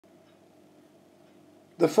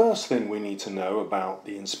The first thing we need to know about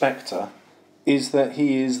the inspector is that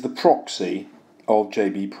he is the proxy of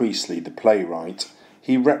J.B. Priestley, the playwright.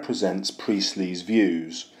 He represents Priestley's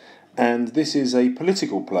views, and this is a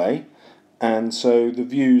political play, and so the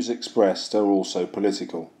views expressed are also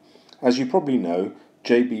political. As you probably know,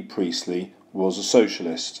 J.B. Priestley was a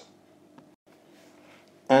socialist.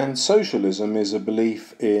 And socialism is a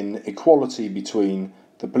belief in equality between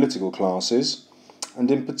the political classes,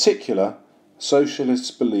 and in particular,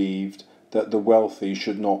 socialists believed that the wealthy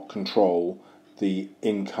should not control the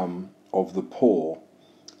income of the poor.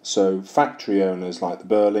 So factory owners like the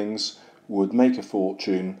Burlings would make a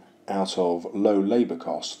fortune out of low labour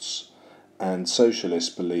costs, and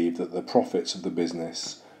socialists believed that the profits of the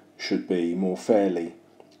business should be more fairly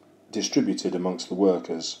distributed amongst the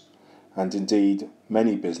workers. And indeed,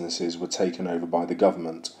 many businesses were taken over by the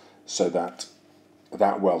government so that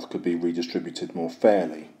wealth could be redistributed more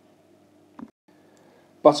fairly.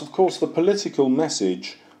 But of course, the political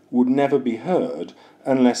message would never be heard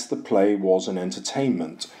unless the play was an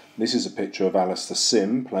entertainment. This is a picture of Alistair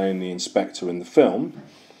Sim playing the inspector in the film,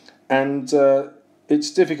 and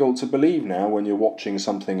it's difficult to believe now when you're watching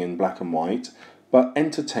something in black and white, but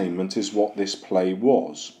entertainment is what this play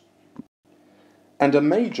was. And a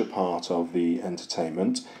major part of the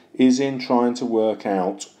entertainment is in trying to work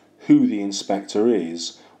out who the inspector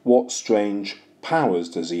is, what strange powers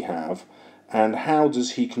does he have, and how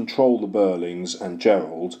does he control the Burlings and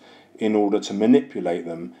Gerald in order to manipulate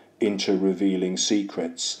them into revealing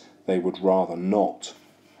secrets they would rather not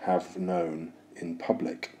have known in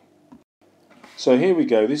public. So here we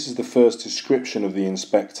go, this is the first description of the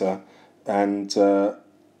inspector, and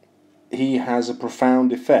he has a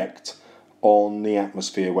profound effect on the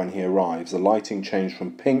atmosphere when he arrives. The lighting changed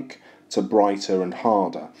from pink to brighter and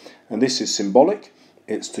harder, and this is symbolic.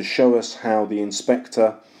 It's to show us how the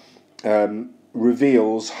inspector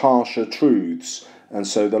reveals harsher truths, and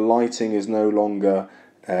so the lighting is no longer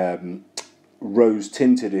rose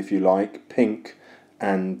tinted, if you like, pink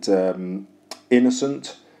and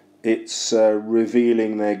innocent. It's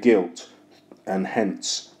revealing their guilt, and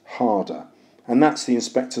hence harder. And that's the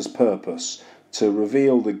inspector's purpose, to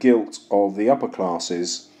reveal the guilt of the upper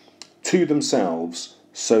classes to themselves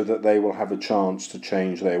so that they will have a chance to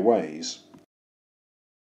change their ways.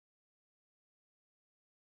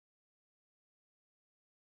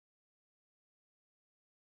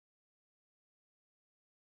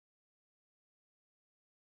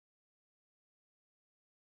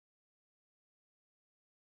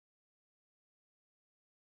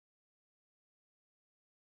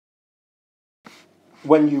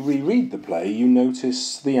 When you reread the play, you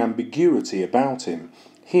notice the ambiguity about him.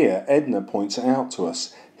 Here, Edna points it out to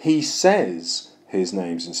us. He says his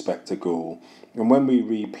name's Inspector Gould, and when we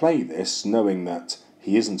replay this, knowing that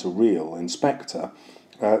he isn't a real inspector,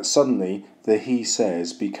 suddenly the he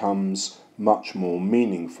says becomes much more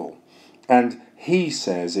meaningful. And he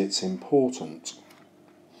says it's important.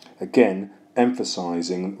 Again,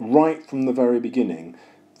 emphasising right from the very beginning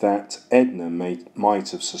that Edna might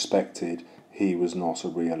have suspected he was not a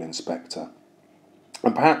real inspector.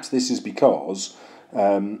 And perhaps this is because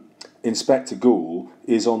Inspector Gould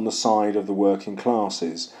is on the side of the working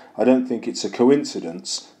classes. I don't think it's a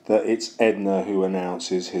coincidence that it's Edna who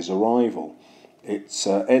announces his arrival. It's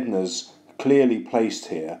Edna's clearly placed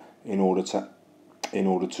here in order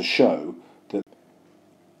to show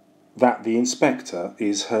that the inspector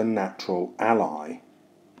is her natural ally.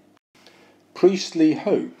 Priestley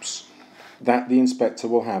hopes that the inspector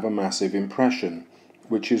will have a massive impression,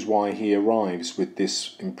 which is why he arrives with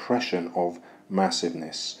this impression of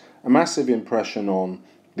massiveness. A massive impression on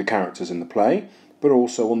the characters in the play, but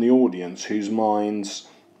also on the audience whose minds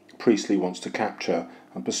Priestley wants to capture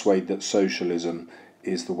and persuade that socialism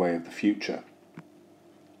is the way of the future.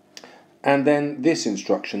 And then this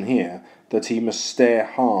instruction here, that he must stare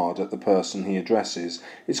hard at the person he addresses.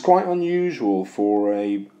 It's quite unusual for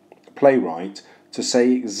a playwright to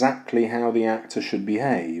say exactly how the actor should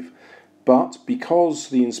behave, but because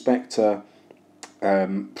the inspector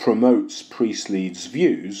promotes Priestley's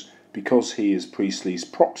views, because he is Priestley's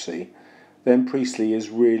proxy, then Priestley is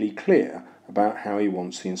really clear about how he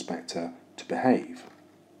wants the inspector to behave.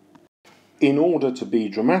 In order to be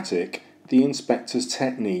dramatic, the inspector's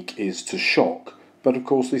technique is to shock, but of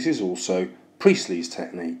course this is also Priestley's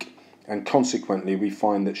technique, and consequently we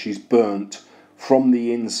find that she's burnt from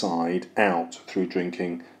the inside out through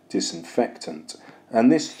drinking disinfectant.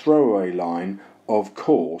 And this throwaway line, of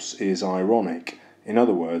course, is ironic. In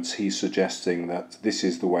other words, he's suggesting that this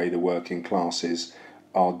is the way the working classes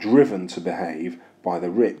are driven to behave by the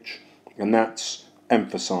rich. And that's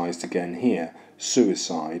emphasised again here,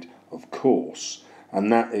 suicide, of course.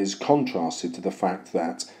 and that is contrasted to the fact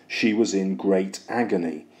that she was in great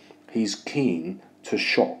agony. He's keen to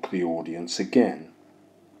shock the audience again.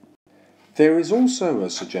 There is also a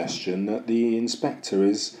suggestion that the inspector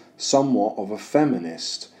is somewhat of a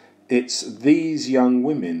feminist. It's these young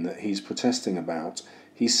women that he's protesting about.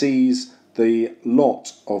 He sees the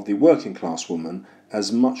lot of the working class woman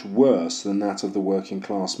as much worse than that of the working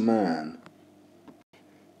class man.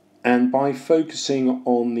 And by focusing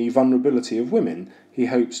on the vulnerability of women, he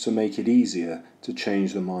hopes to make it easier to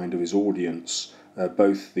change the mind of his audience,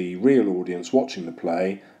 both the real audience watching the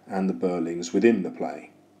play and the Burlings within the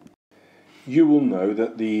play. You will know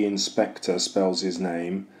that the inspector spells his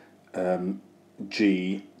name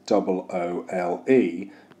G-O-O-L-E,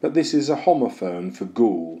 but this is a homophone for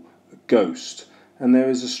ghoul, ghost, and there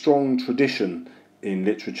is a strong tradition in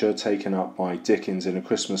literature taken up by Dickens in A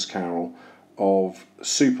Christmas Carol of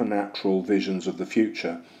supernatural visions of the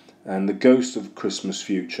future, and the ghost of Christmas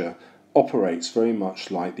future operates very much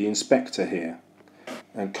like the inspector here,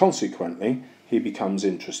 and consequently he becomes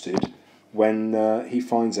interested when he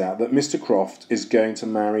finds out that Mr. Croft is going to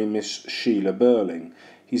marry Miss Sheila Burling.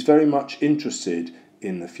 He's very much interested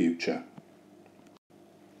in the future.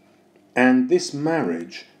 And this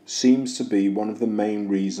marriage seems to be one of the main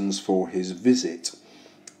reasons for his visit.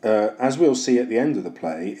 As we'll see at the end of the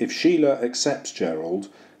play, if Sheila accepts Gerald,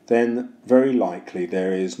 then very likely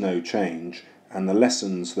there is no change, and the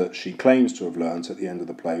lessons that she claims to have learnt at the end of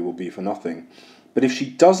the play will be for nothing. But if she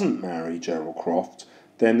doesn't marry Gerald Croft,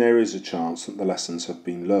 then there is a chance that the lessons have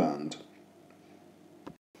been learned.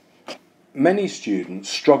 Many students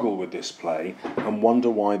struggle with this play and wonder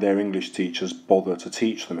why their English teachers bother to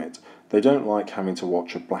teach them it. They don't like having to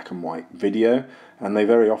watch a black and white video, and they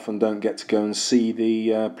very often don't get to go and see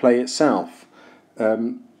the play itself.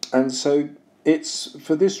 And so it's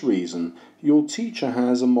for this reason your teacher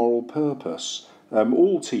has a moral purpose.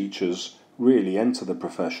 All teachers really enter the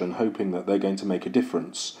profession hoping that they're going to make a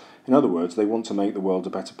difference. In other words, they want to make the world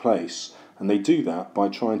a better place, and they do that by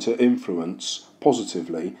trying to influence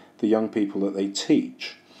positively the young people that they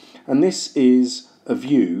teach. And this is a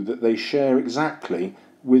view that they share exactly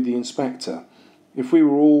with the inspector. If we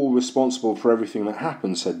were all responsible for everything that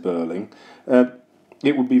happened, said Burling,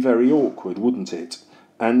 it would be very awkward, wouldn't it?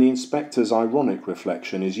 And the inspector's ironic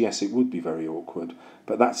reflection is, yes, it would be very awkward,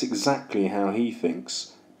 but that's exactly how he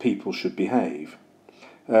thinks people should behave.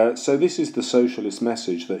 So this is the socialist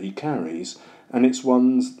message that he carries, and it's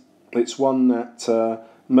one that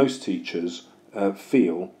most teachers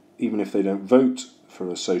feel, even if they don't vote for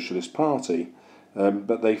a socialist party,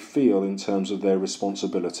 but they feel in terms of their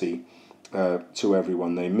responsibility to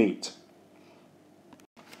everyone they meet.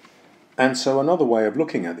 And so another way of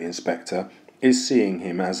looking at the inspector is seeing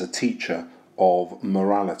him as a teacher of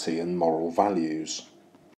morality and moral values.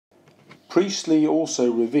 Priestley also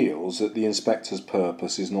reveals that the inspector's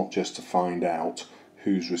purpose is not just to find out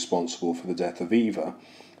who's responsible for the death of Eva.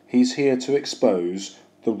 He's here to expose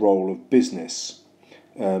the role of business.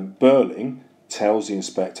 Burling tells the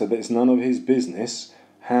inspector that it's none of his business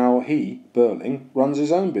how he, Burling, runs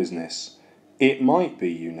his own business. It might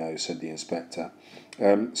be, you know, said the inspector.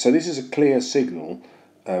 So this is a clear signal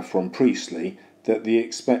from Priestley that the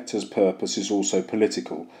inspector's purpose is also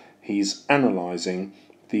political. He's analysing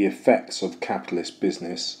the effects of capitalist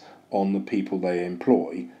business on the people they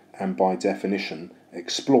employ and by definition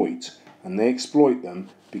exploit, and they exploit them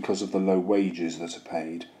because of the low wages that are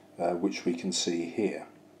paid, which we can see here.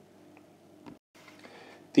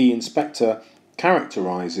 The inspector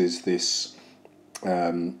characterises this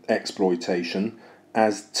exploitation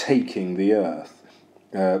as taking the earth.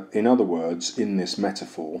 In other words, in this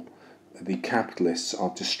metaphor, the capitalists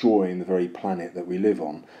are destroying the very planet that we live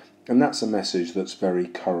on. And that's a message that's very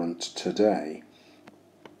current today.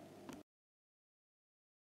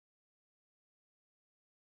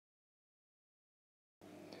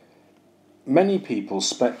 Many people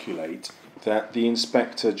speculate that the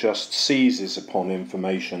inspector just seizes upon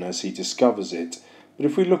information as he discovers it. But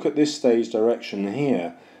if we look at this stage direction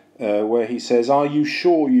here, where he says, "Are you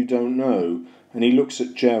sure you don't know?" and he looks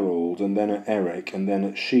at Gerald and then at Eric and then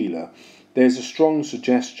at Sheila, there's a strong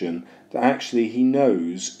suggestion that actually he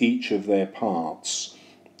knows each of their parts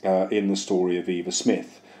in the story of Eva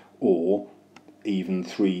Smith, or even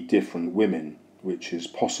 3 different women, which is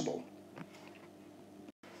possible.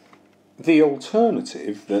 The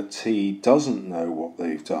alternative, that he doesn't know what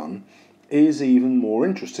they've done, is even more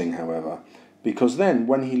interesting, however, because then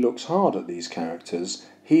when he looks hard at these characters,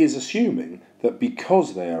 he is assuming that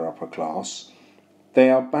because they are upper class, they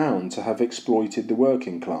are bound to have exploited the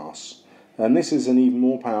working class. And this is an even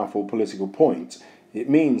more powerful political point. It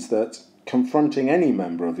means that confronting any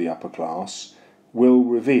member of the upper class will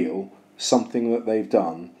reveal something that they've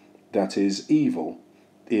done that is evil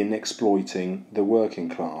in exploiting the working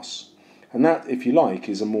class. And that, if you like,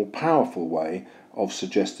 is a more powerful way of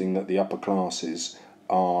suggesting that the upper classes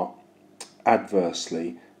are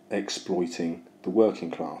adversely exploiting the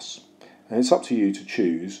working class. And it's up to you to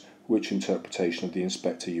choose which interpretation of the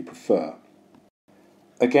inspector you prefer.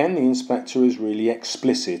 Again, the inspector is really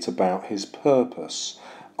explicit about his purpose.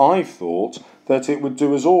 I thought that it would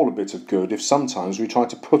do us all a bit of good if sometimes we try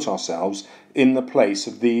to put ourselves in the place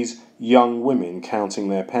of these young women counting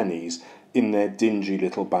their pennies in their dingy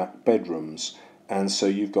little back bedrooms. And so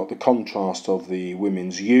you've got the contrast of the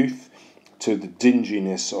women's youth to the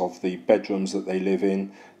dinginess of the bedrooms that they live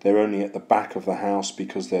in. They're only at the back of the house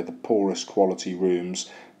because they're the poorest quality rooms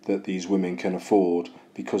that these women can afford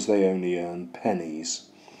because they only earn pennies.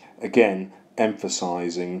 Again,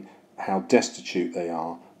 emphasising how destitute they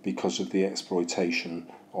are because of the exploitation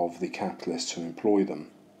of the capitalists who employ them.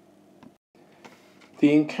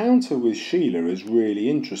 The encounter with Sheila is really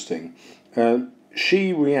interesting.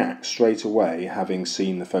 She reacts straight away, having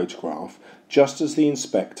seen the photograph, just as the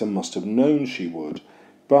inspector must have known she would,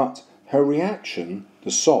 but her reaction,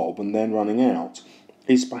 the sob and then running out,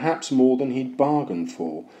 is perhaps more than he'd bargained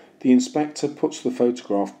for. The inspector puts the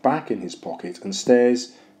photograph back in his pocket and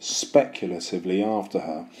stares speculatively after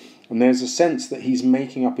her, and there's a sense that he's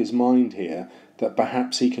making up his mind here that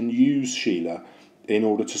perhaps he can use Sheila in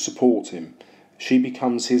order to support him. She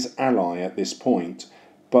becomes his ally at this point,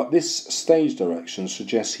 but this stage direction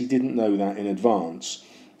suggests he didn't know that in advance.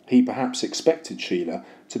 He perhaps expected Sheila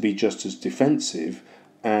to be just as defensive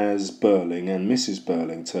as Burling and Mrs.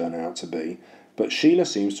 Burling turn out to be, but Sheila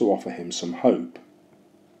seems to offer him some hope.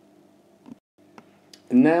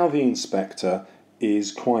 Now the inspector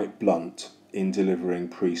is quite blunt in delivering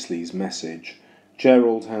Priestley's message.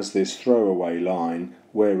 Gerald has this throwaway line,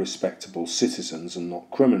 "We're respectable citizens and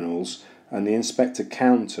not criminals," and the inspector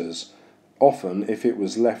counters, "Often, if it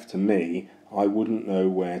was left to me, I wouldn't know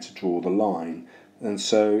where to draw the line." And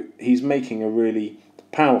so he's making a really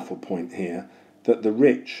powerful point here, that the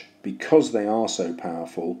rich, because they are so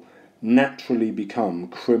powerful, naturally become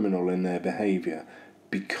criminal in their behaviour,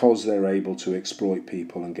 because they're able to exploit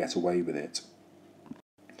people and get away with it.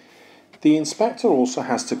 The inspector also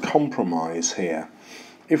has to compromise here.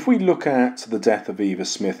 If we look at the death of Eva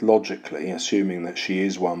Smith logically, assuming that she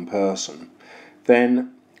is one person,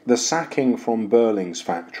 then the sacking from Burling's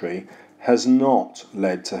factory has not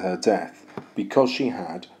led to her death because she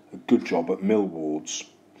had a good job at Millwards.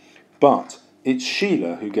 But it's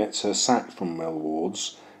Sheila who gets her sacked from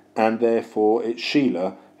Millwards, and therefore it's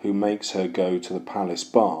Sheila who makes her go to the Palace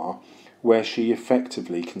Bar, where she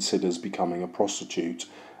effectively considers becoming a prostitute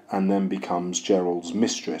and then becomes Gerald's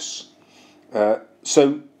mistress.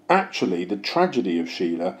 So actually the tragedy of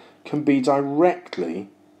Sheila can be directly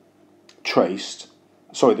traced,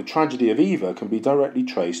 the tragedy of Eva can be directly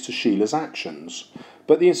traced to Sheila's actions.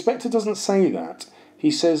 But the inspector doesn't say that.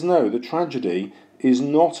 He says no, the tragedy is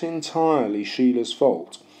not entirely Sheila's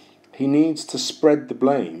fault. He needs to spread the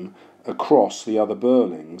blame across the other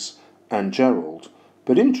Burlings and Gerald.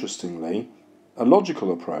 But interestingly, a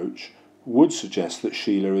logical approach would suggest that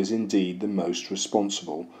Sheila is indeed the most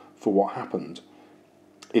responsible for what happened.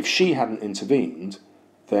 If she hadn't intervened,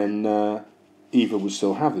 then Eva would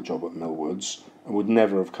still have the job at Millwards and would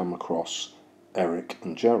never have come across Eric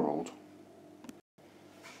and Gerald.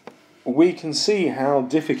 We can see how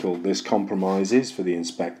difficult this compromise is for the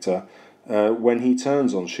inspector when he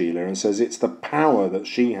turns on Sheila and says it's the power that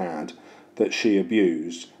she had, that she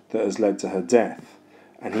abused, that has led to her death.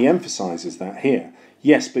 And he emphasises that here.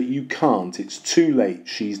 Yes, but you can't, it's too late,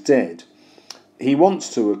 she's dead. He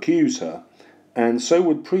wants to accuse her, and so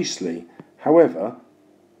would Priestley. However,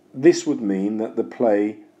 this would mean that the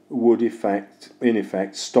play would in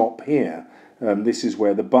effect stop here. This is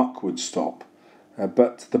where the buck would stop.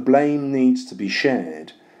 But the blame needs to be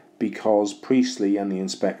shared because Priestley and the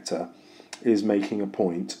inspector is making a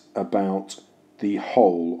point about the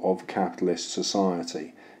whole of capitalist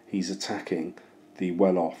society. He's attacking the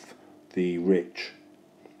well-off, the rich.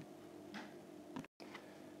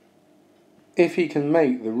 If he can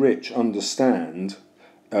make the rich understand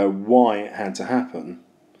why it had to happen,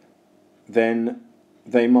 then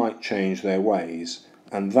they might change their ways,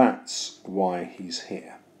 and that's why he's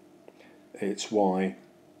here. It's why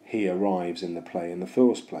he arrives in the play in the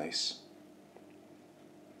first place.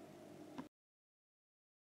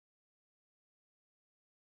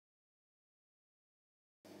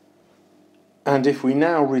 And if we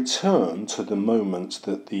now return to the moment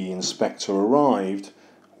that the inspector arrived,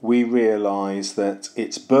 we realise that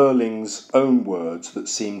it's Burling's own words that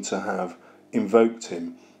seem to have invoked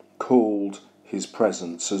him, called his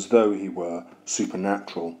presence as though he were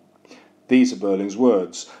supernatural. These are Burling's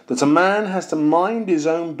words, that a man has to mind his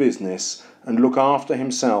own business and look after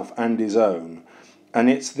himself and his own. And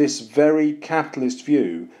it's this very capitalist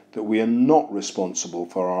view that we are not responsible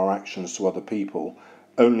for our actions to other people,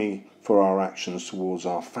 only for our actions towards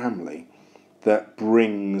our family, that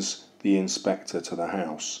brings the inspector to the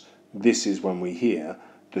house. This is when we hear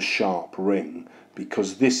the sharp ring,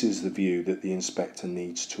 because this is the view that the inspector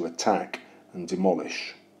needs to attack and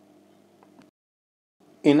demolish.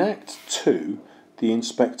 In Act 2, the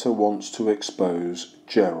inspector wants to expose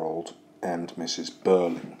Gerald and Mrs.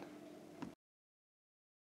 Burling.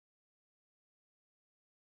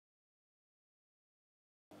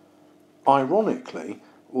 Ironically,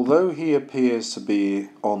 although he appears to be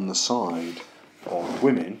on the side of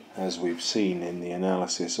women, as we've seen in the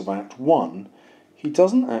analysis of Act 1, he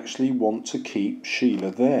doesn't actually want to keep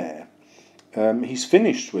Sheila there. He's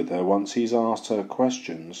finished with her once he's asked her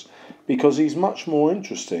questions, because he's much more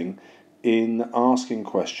interested in asking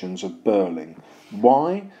questions of Burling.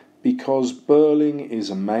 Why? Because Burling is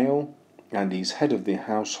a male and he's head of the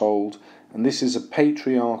household, and this is a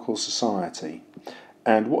patriarchal society.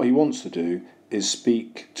 And what he wants to do is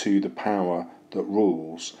speak to the power that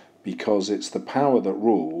rules, because it's the power that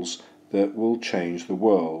rules that will change the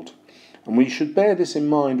world. And we should bear this in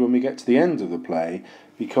mind when we get to the end of the play,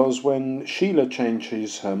 because when Sheila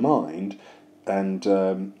changes her mind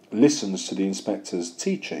and listens to the inspector's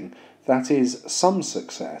teaching, that is some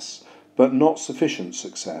success, but not sufficient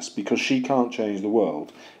success, because she can't change the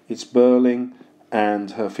world. It's Burling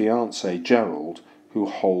and her fiancé Gerald who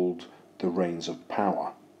hold the reins of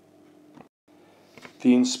power.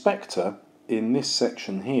 The inspector, in this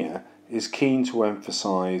section here, is keen to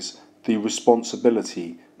emphasise the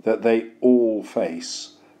responsibility that they all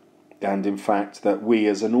face, and in fact that we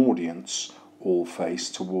as an audience all face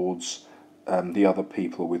towards the other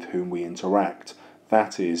people with whom we interact.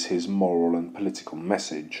 That is his moral and political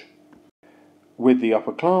message. With the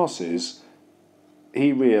upper classes,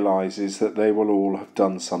 he realises that they will all have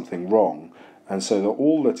done something wrong, and so that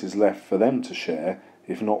all that is left for them to share,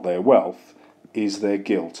 if not their wealth, is their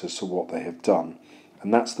guilt as to what they have done.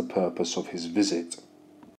 And that's the purpose of his visit.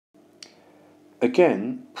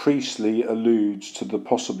 Again, Priestley alludes to the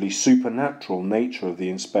possibly supernatural nature of the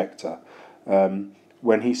inspector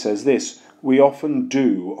when he says this: "We often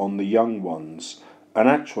do on the young ones." An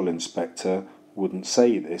actual inspector wouldn't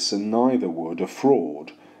say this, and neither would a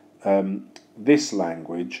fraud. This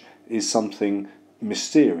language is something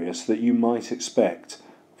mysterious that you might expect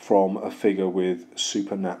from a figure with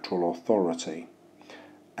supernatural authority,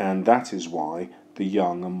 and that is why the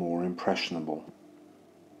young are more impressionable.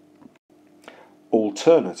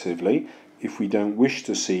 Alternatively, if we don't wish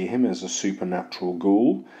to see him as a supernatural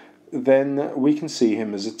ghoul, then we can see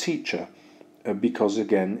him as a teacher, because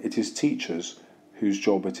again it is teachers whose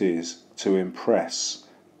job it is to impress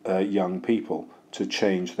young people, to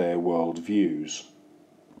change their world views.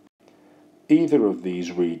 Either of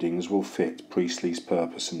these readings will fit Priestley's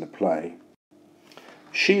purpose in the play.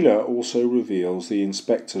 Sheila also reveals the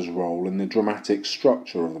inspector's role in the dramatic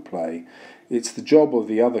structure of the play. It's the job of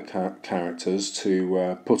the other characters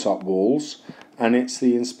to put up walls, and it's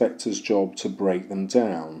the inspector's job to break them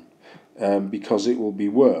down, because it will be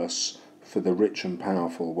worse for the rich and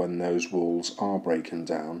powerful when those walls are broken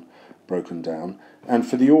down, and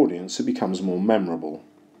for the audience it becomes more memorable.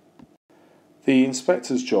 The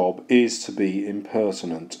inspector's job is to be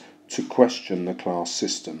impertinent, to question the class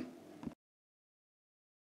system.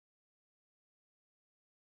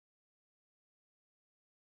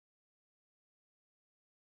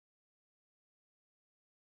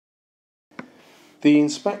 The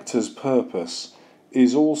inspector's purpose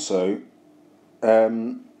is also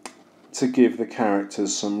to give the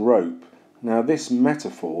characters some rope. Now, this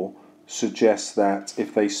metaphor suggests that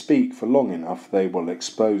if they speak for long enough, they will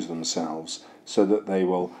expose themselves, so that they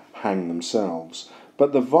will hang themselves.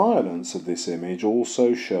 But the violence of this image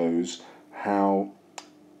also shows how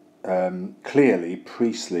clearly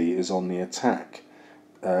Priestley is on the attack,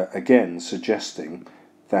 again suggesting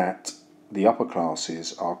that the upper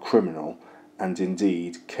classes are criminal and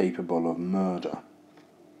indeed capable of murder,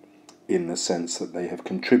 in the sense that they have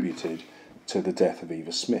contributed to the death of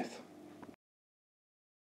Eva Smith.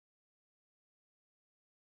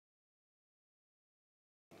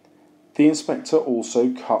 The inspector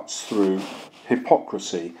also cuts through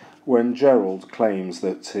hypocrisy when Gerald claims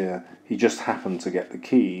that he just happened to get the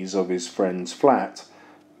keys of his friend's flat.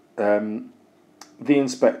 The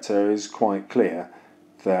inspector is quite clear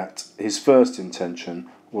that his first intention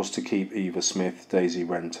was to keep Eva Smith, Daisy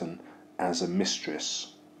Renton, as a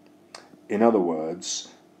mistress. In other words,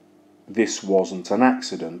 this wasn't an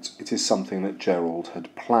accident, it is something that Gerald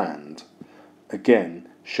had planned. Again,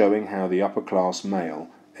 showing how the upper-class male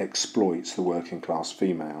exploits the working-class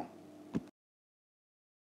female.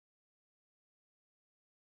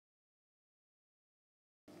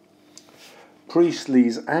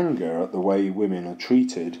 Priestley's anger at the way women are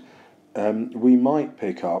treated, we might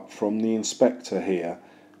pick up from the inspector here,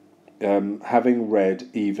 having read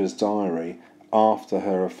Eva's diary after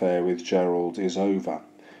her affair with Gerald is over.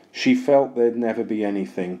 She felt there'd never be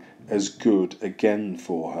anything as good again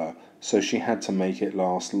for her, so she had to make it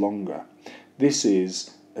last longer. This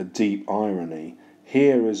is a deep irony.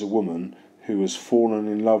 Here is a woman who has fallen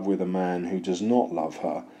in love with a man who does not love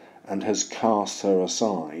her and has cast her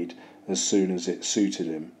aside as soon as it suited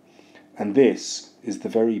him. And this is the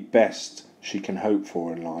very best she can hope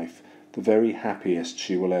for in life, the very happiest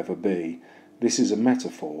she will ever be. This is a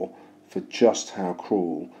metaphor for just how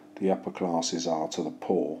cruel the upper classes are to the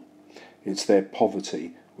poor. It's their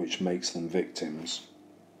poverty which makes them victims.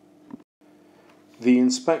 The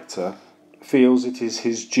inspector feels it is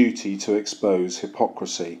his duty to expose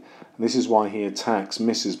hypocrisy. This is why he attacks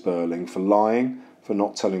Mrs. Burling for lying, for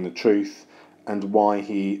not telling the truth, and why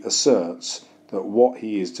he asserts that what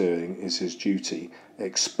he is doing is his duty,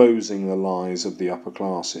 exposing the lies of the upper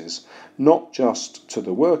classes, not just to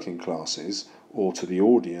the working classes or to the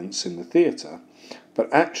audience in the theatre,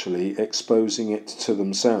 but actually exposing it to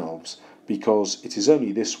themselves, because it is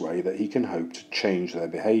only this way that he can hope to change their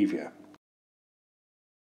behaviour.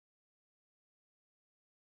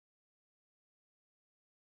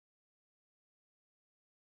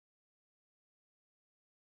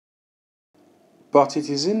 But it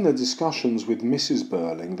is in the discussions with Mrs.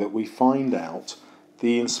 Burling that we find out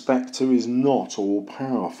the inspector is not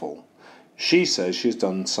all-powerful. She says she has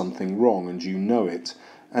done something wrong, and you know it,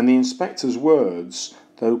 and the inspector's words,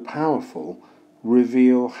 though powerful,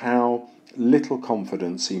 reveal how little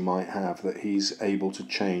confidence he might have that he's able to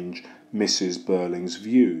change Mrs. Burling's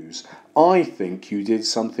views. I think you did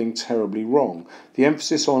something terribly wrong. The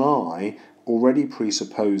emphasis on I already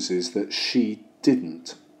presupposes that she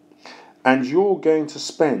didn't. And you're going to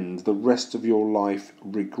spend the rest of your life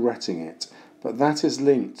regretting it. But that is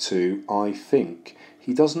linked to I think.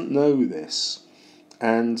 He doesn't know this.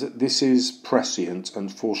 And this is prescient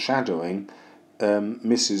and foreshadowing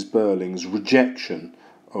Mrs. Burling's rejection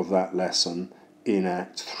of that lesson in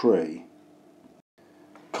Act 3.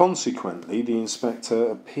 Consequently, the inspector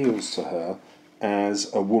appeals to her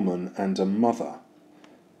as a woman and a mother,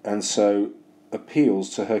 and so appeals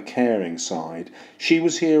to her caring side. She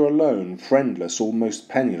was here alone, friendless, almost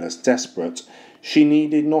penniless, desperate. She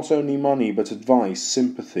needed not only money but advice,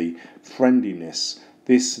 sympathy, friendliness.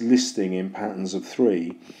 This listing in Patterns of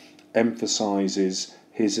Three emphasises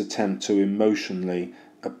his attempt to emotionally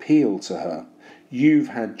appeal to her. You've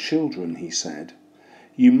had children, he said.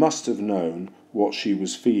 You must have known what she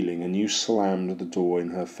was feeling, and you slammed the door in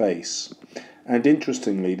her face. And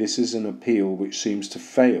interestingly, this is an appeal which seems to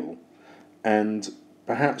fail. And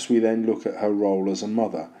perhaps we then look at her role as a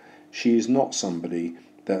mother. She is not somebody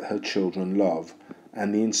that her children love,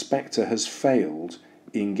 and the inspector has failed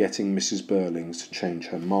in getting Mrs. Burling to change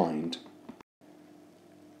her mind.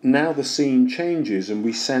 Now the scene changes and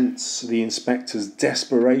we sense the inspector's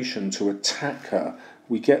desperation to attack her.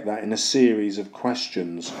 We get that in a series of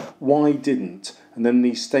questions. Why didn't? And then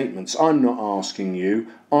these statements. I'm not asking you.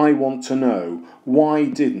 I want to know. Why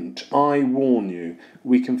didn't? I warn you.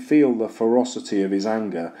 We can feel the ferocity of his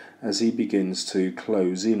anger as he begins to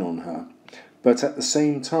close in on her. But at the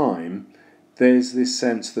same time, there's this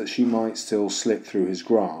sense that she might still slip through his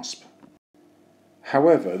grasp.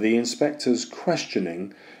 However, the inspector's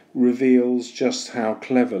questioning reveals just how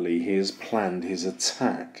cleverly he has planned his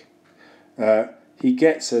attack. He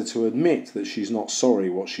gets her to admit that she's not sorry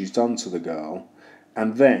what she's done to the girl,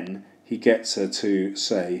 and then he gets her to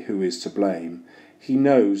say who is to blame. He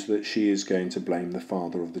knows that she is going to blame the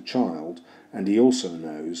father of the child, and he also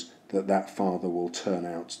knows that that father will turn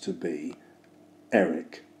out to be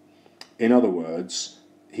Eric. In other words,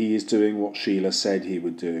 he is doing what Sheila said he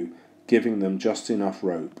would do, giving them just enough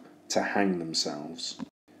rope to hang themselves.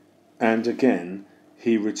 And again,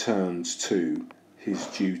 he returns to his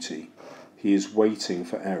duty. He is waiting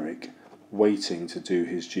for Eric, waiting to do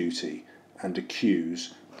his duty and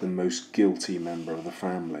accuse the most guilty member of the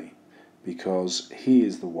family, because he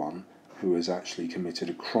is the one who has actually committed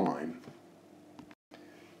a crime.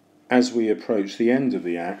 As we approach the end of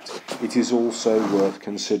the act, it is also worth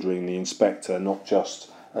considering the inspector not just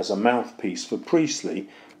as a mouthpiece for Priestley,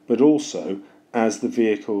 but also as the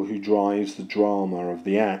vehicle who drives the drama of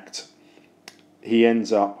the act. He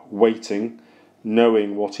ends up waiting,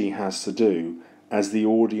 knowing what he has to do, as the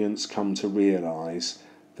audience come to realise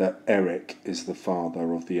that Eric is the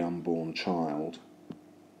father of the unborn child.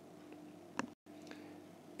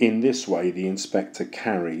 In this way, the inspector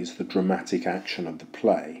carries the dramatic action of the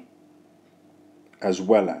play, as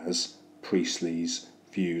well as Priestley's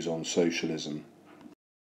views on socialism.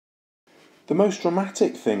 The most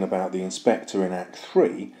dramatic thing about the inspector in Act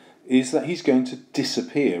 3 is that he's going to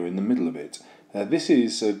disappear in the middle of it. This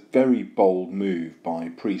is a very bold move by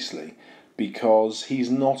Priestley, because he's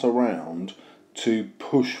not around to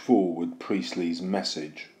push forward Priestley's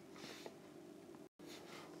message.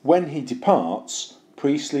 When he departs,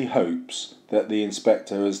 Priestley hopes that the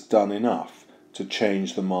inspector has done enough to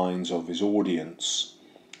change the minds of his audience.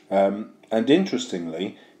 And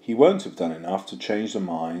interestingly, he won't have done enough to change the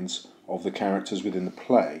minds of the characters within the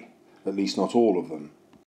play, at least not all of them.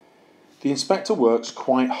 The inspector works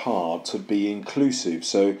quite hard to be inclusive,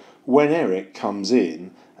 so when Eric comes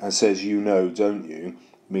in and says, "You know, don't you?"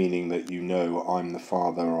 meaning that you know I'm the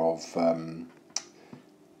father of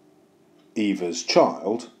Eva's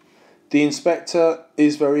child, the inspector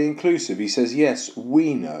is very inclusive. He says, yes,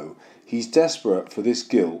 we know. He's desperate for this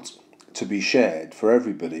guilt to be shared, for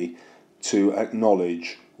everybody to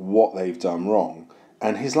acknowledge what they've done wrong,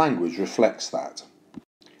 and his language reflects that.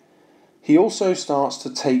 He also starts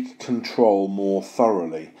to take control more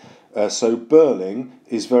thoroughly. So Burling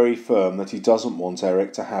is very firm that he doesn't want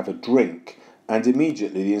Eric to have a drink, and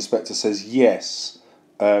immediately the inspector says, yes,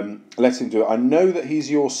 let him do it. I know that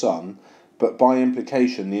he's your son, but by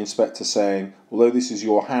implication the inspector saying, although this is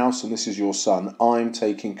your house and this is your son, I'm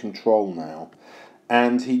taking control now.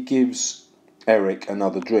 And he gives Eric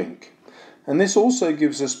another drink. And this also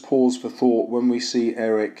gives us pause for thought when we see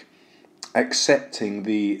Eric accepting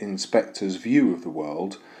the inspector's view of the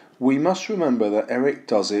world. We must remember that Eric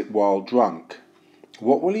does it while drunk.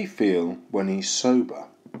 What will he feel when he's sober?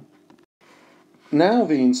 Now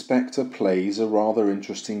the inspector plays a rather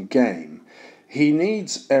interesting game. He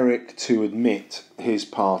needs Eric to admit his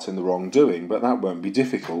part in the wrongdoing, but that won't be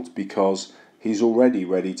difficult because he's already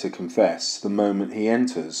ready to confess the moment he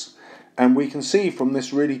enters. And we can see from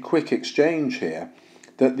this really quick exchange here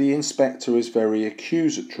that the inspector is very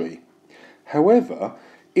accusatory. However,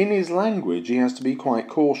 in his language he has to be quite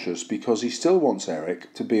cautious because he still wants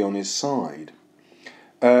Eric to be on his side.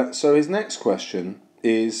 So his next question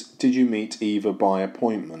is, did you meet Eva by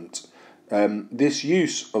appointment? This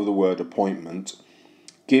use of the word appointment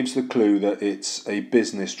gives the clue that it's a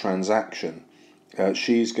business transaction.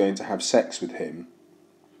 She's going to have sex with him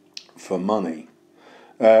for money.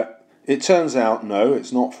 It turns out, no,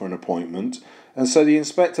 it's not for an appointment. And so the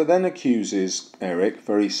inspector then accuses Eric,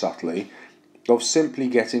 very subtly, of simply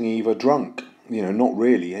getting Eva drunk. Not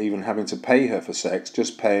really even having to pay her for sex,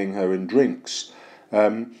 just paying her in drinks.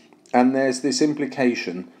 And there's this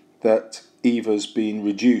implication that Eva's been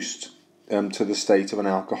reduced to the state of an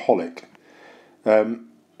alcoholic.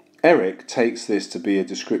 Eric takes this to be a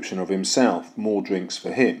description of himself, more drinks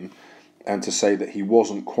for him, and to say that he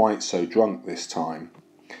wasn't quite so drunk this time.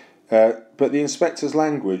 But the inspector's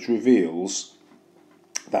language reveals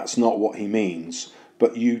that's not what he means,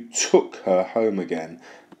 but you took her home again.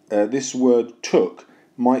 This word took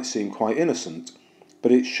might seem quite innocent,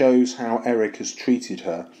 but it shows how Eric has treated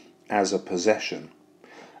her as a possession.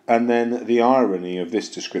 And then the irony of this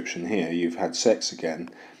description here, you've had sex again.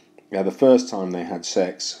 Now, the first time they had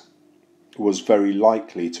sex was very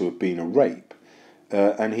likely to have been a rape,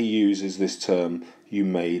 and he uses this term, you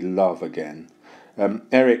made love again.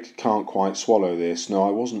 Eric can't quite swallow this. No,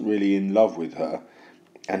 I wasn't really in love with her.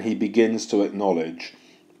 And he begins to acknowledge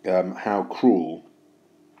how cruel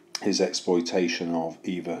his exploitation of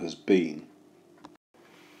Eva has been.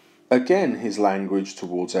 Again, his language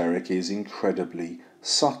towards Eric is incredibly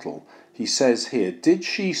subtle. He says here, did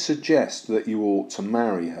she suggest that you ought to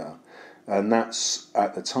marry her? And that's,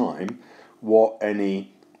 at the time, what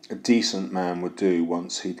any decent man would do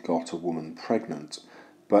once he'd got a woman pregnant.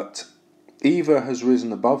 But Eva has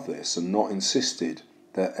risen above this and not insisted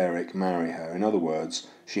that Eric marry her. In other words,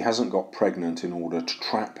 she hasn't got pregnant in order to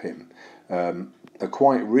trap him. A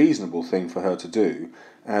quite reasonable thing for her to do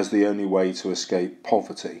as the only way to escape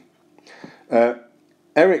poverty.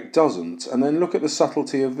 Eric doesn't, and then look at the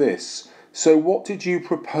subtlety of this. So what did you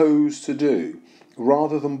propose to do?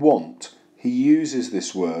 Rather than want, he uses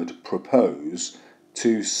this word, propose,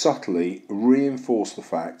 to subtly reinforce the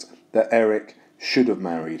fact that Eric should have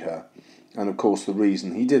married her. And of course the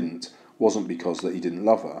reason he didn't wasn't because that he didn't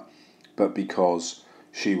love her, but because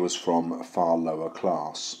she was from a far lower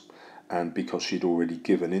class, and because she'd already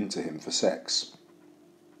given in to him for sex.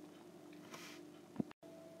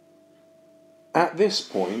 At this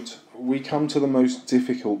point, we come to the most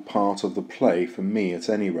difficult part of the play, for me at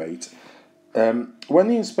any rate. When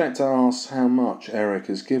the inspector asks how much Eric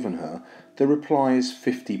has given her, the reply is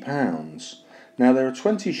 £50. Now, there are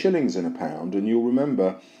 20 shillings in a pound, and you'll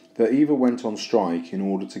remember that Eva went on strike in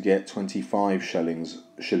order to get 25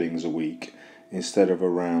 shillings a week instead of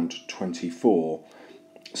around 24.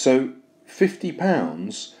 So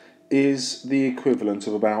 £50 is the equivalent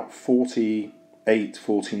of about 48,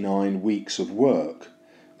 49 weeks of work.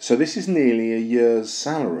 So this is nearly a year's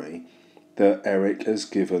salary that Eric has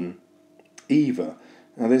given Eva.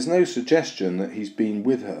 Now, there's no suggestion that he's been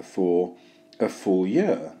with her for a full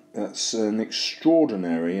year. That's an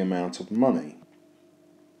extraordinary amount of money.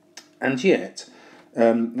 And yet,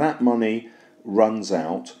 that money runs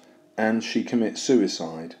out and she commits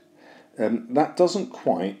suicide. That doesn't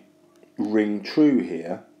quite ring true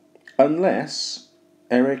here, unless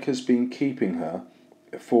Eric has been keeping her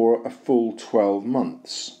for a full 12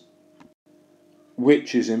 months,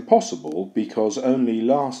 which is impossible because only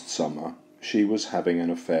last summer she was having an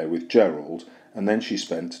affair with Gerald, and then she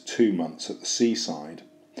spent 2 months at the seaside.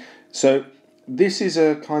 So this is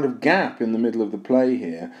a kind of gap in the middle of the play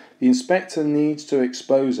here. The inspector needs to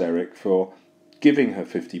expose Eric for giving her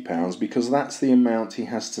 £50 because that's the amount he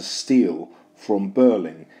has to steal from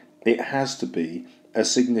Burling. It has to be a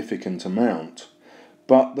significant amount.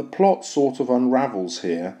 But the plot sort of unravels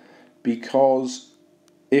here because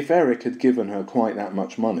if Eric had given her quite that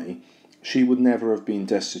much money, she would never have been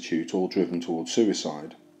destitute or driven towards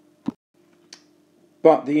suicide.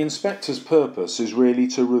 But the inspector's purpose is really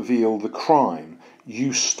to reveal the crime.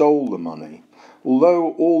 You stole the money.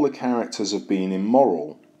 Although all the characters have been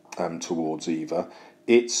immoral towards Eva,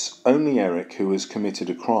 it's only Eric who has committed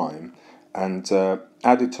a crime, and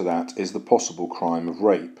added to that is the possible crime of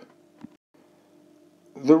rape.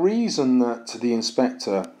 The reason that the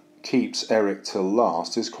inspector keeps Eric till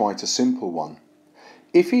last is quite a simple one.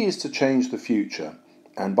 If he is to change the future,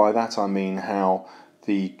 and by that I mean how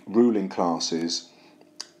the ruling classes,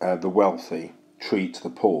 the wealthy, treat the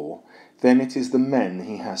poor, then it is the men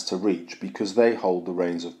he has to reach because they hold the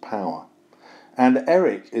reins of power. And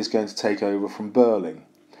Eric is going to take over from Burling.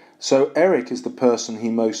 So Eric is the person he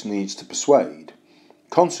most needs to persuade.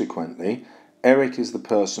 Consequently, Eric is the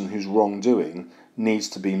person whose wrongdoing needs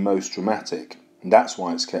to be most dramatic. And that's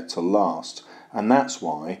why it's kept till last. And that's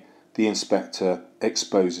why the inspector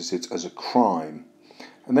exposes it as a crime.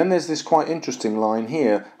 And then there's this quite interesting line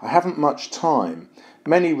here. I haven't much time.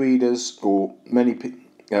 Many readers or many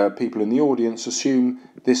people in the audience assume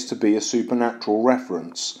this to be a supernatural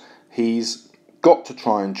reference. He's got to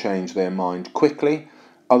try and change their mind quickly,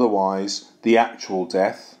 otherwise the actual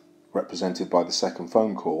death, represented by the second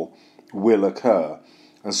phone call, will occur.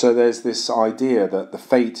 And so there's this idea that the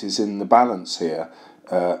fate is in the balance here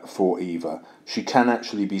for Eva. She can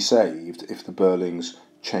actually be saved if the Burlings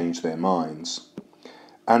change their minds.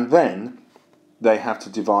 And then they have to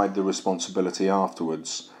divide the responsibility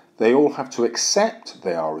afterwards. They all have to accept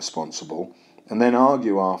they are responsible and then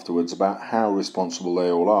argue afterwards about how responsible they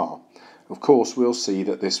all are. Of course, we'll see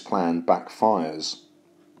that this plan backfires.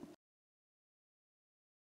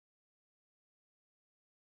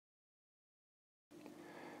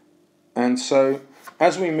 And so,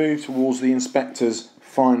 as we move towards the inspector's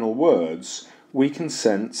final words, we can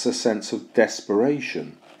sense a sense of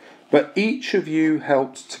desperation. But each of you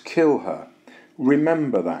helped to kill her.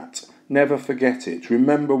 Remember that. Never forget it.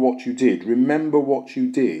 Remember what you did. Remember what you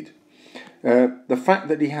did. The fact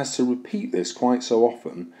that he has to repeat this quite so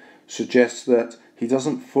often suggests that he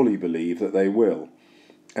doesn't fully believe that they will.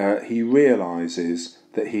 He realises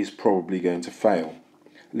that he's probably going to fail.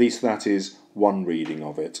 At least that is one reading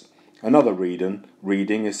of it. Another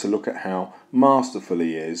reading is to look at how masterful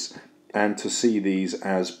he is and to see these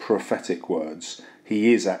as prophetic words.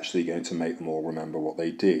 He is actually going to make them all remember what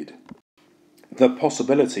they did. The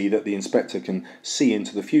possibility that the inspector can see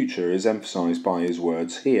into the future is emphasised by his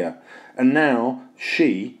words here. And now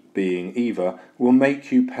she, being Eva, will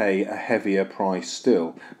make you pay a heavier price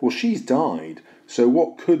still. Well, she's died, so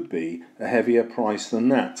what could be a heavier price than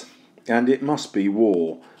that? And it must be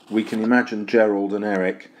war. We can imagine Gerald and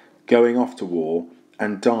Eric going off to war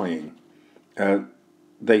and dying.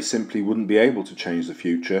 They simply wouldn't be able to change the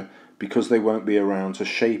future because they won't be around to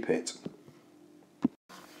shape it.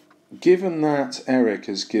 Given that Eric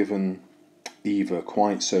has given Eva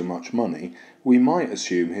quite so much money, we might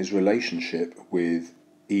assume his relationship with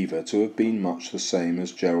Eva to have been much the same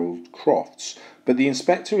as Gerald Croft's, but the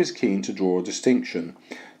inspector is keen to draw a distinction,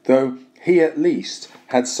 though he at least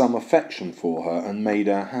had some affection for her and made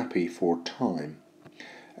her happy for a time.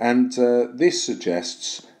 And this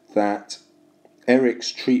suggests that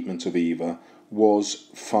Eric's treatment of Eva was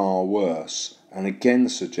far worse, and again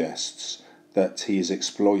suggests that he has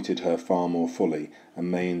exploited her far more fully and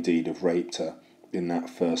may indeed have raped her in that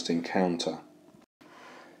first encounter.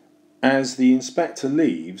 As the inspector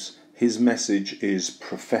leaves, his message is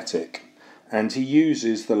prophetic, and he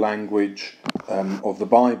uses the language of the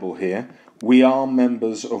Bible here. We are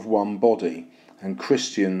members of one body, and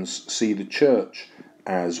Christians see the church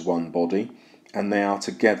as one body, and they are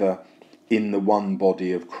together in the one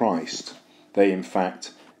body of Christ. They, in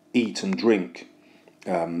fact, eat and drink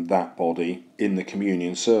that body in the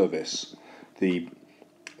communion service. The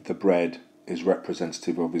bread is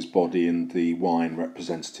representative of his body and the wine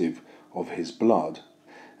representative of his blood.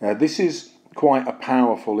 This is quite a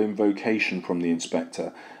powerful invocation from the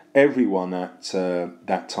inspector. Everyone at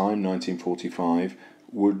that time, 1945,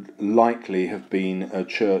 would likely have been a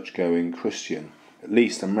church-going Christian, at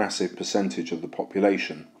least a massive percentage of the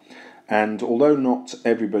population. And although not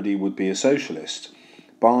everybody would be a socialist,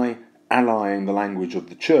 by allying the language of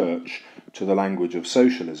the church to the language of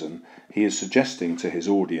socialism, he is suggesting to his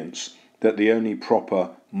audience that the only proper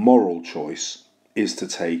moral choice is to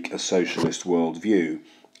take a socialist worldview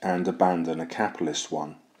and abandon a capitalist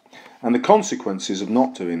one. And the consequences of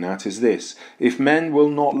not doing that is this: if men will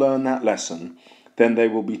not learn that lesson, then they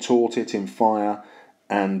will be taught it in fire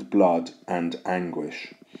and blood and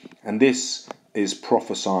anguish. And this is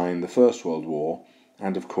prophesying the First World War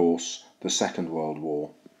and, of course, the Second World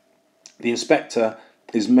War. The inspector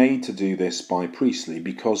is made to do this by Priestley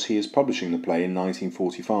because he is publishing the play in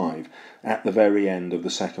 1945 at the very end of the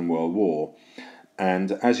Second World War.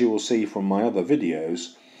 And as you will see from my other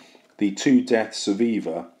videos, the two deaths of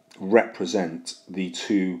Eva represent the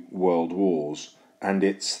two world wars, and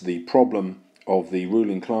it's the problem of the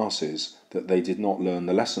ruling classes that they did not learn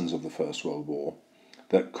the lessons of the First World War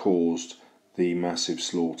that caused the massive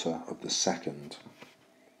slaughter of the Second.